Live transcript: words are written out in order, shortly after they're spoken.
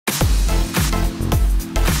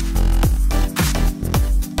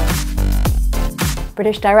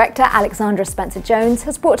British director Alexandra Spencer-Jones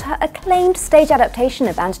has brought her acclaimed stage adaptation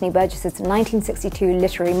of Anthony Burgess's 1962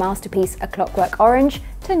 literary masterpiece A Clockwork Orange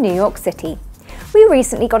to New York City. We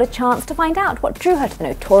recently got a chance to find out what drew her to the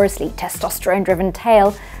notoriously testosterone-driven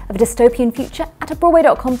tale of a dystopian future at a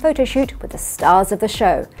Broadway.com photo shoot with the stars of the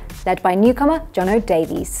show, led by newcomer Jono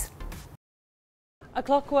Davies. A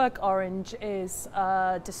Clockwork Orange is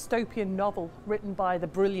a dystopian novel written by the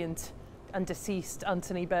brilliant and deceased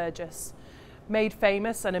Anthony Burgess, made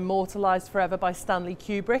famous and immortalised forever by Stanley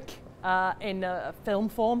Kubrick in a film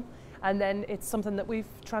form, and then it's something that we've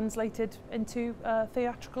translated into a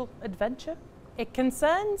theatrical adventure. It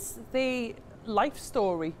concerns the life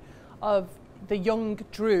story of the young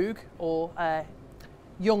Droog, or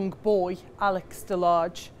young boy, Alex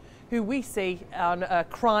DeLarge, who we see on a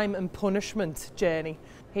crime and punishment journey.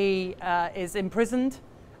 He is imprisoned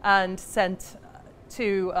and sent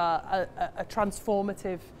to a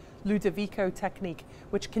transformative Ludovico technique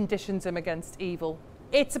which conditions him against evil.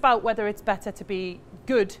 It's about whether it's better to be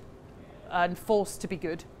good and forced to be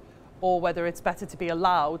good, or whether it's better to be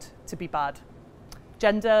allowed to be bad.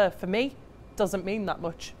 Gender, for me, doesn't mean that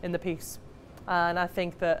much in the piece, and I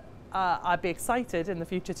think that I'd be excited in the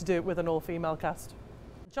future to do it with an all-female cast.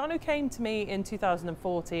 Jono came to me in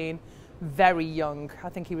 2014, very young. I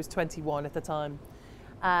think he was 21 at the time.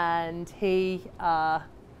 And he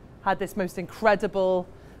had this most incredible,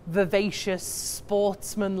 vivacious,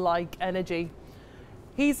 sportsman-like energy.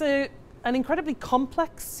 He's an incredibly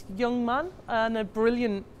complex young man and a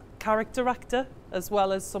brilliant character actor, as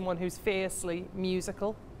well as someone who's fiercely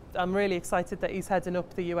musical. I'm really excited that he's heading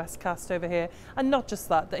up the US cast over here, and not just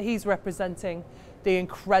that he's representing the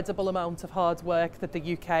incredible amount of hard work that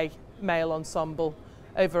the UK male ensemble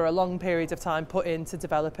over a long period of time put into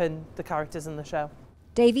developing the characters in the show.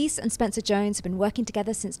 Davies and Spencer-Jones have been working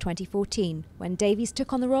together since 2014, when Davies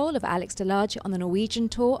took on the role of Alex DeLarge on the Norwegian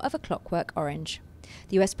tour of A Clockwork Orange.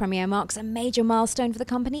 The US premiere marks a major milestone for the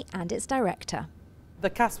company and its director. The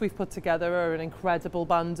cast we've put together are an incredible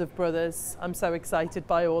band of brothers. I'm so excited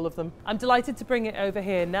by all of them. I'm delighted to bring it over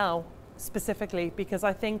here now, specifically because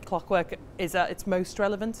I think Clockwork is at its most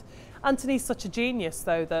relevant. Anthony's such a genius,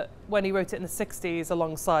 though, that when he wrote it in the 60s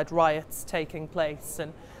alongside riots taking place,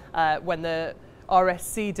 and when the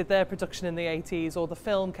RSC did their production in the 80s, or the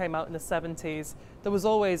film came out in the 70s, there was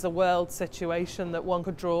always a world situation that one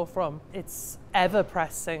could draw from. It's ever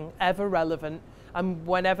pressing, ever relevant, and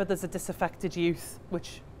whenever there's a disaffected youth,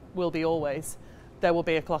 which will be always, there will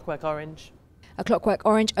be a Clockwork Orange. A Clockwork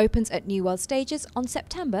Orange opens at New World Stages on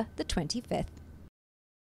September the 25th.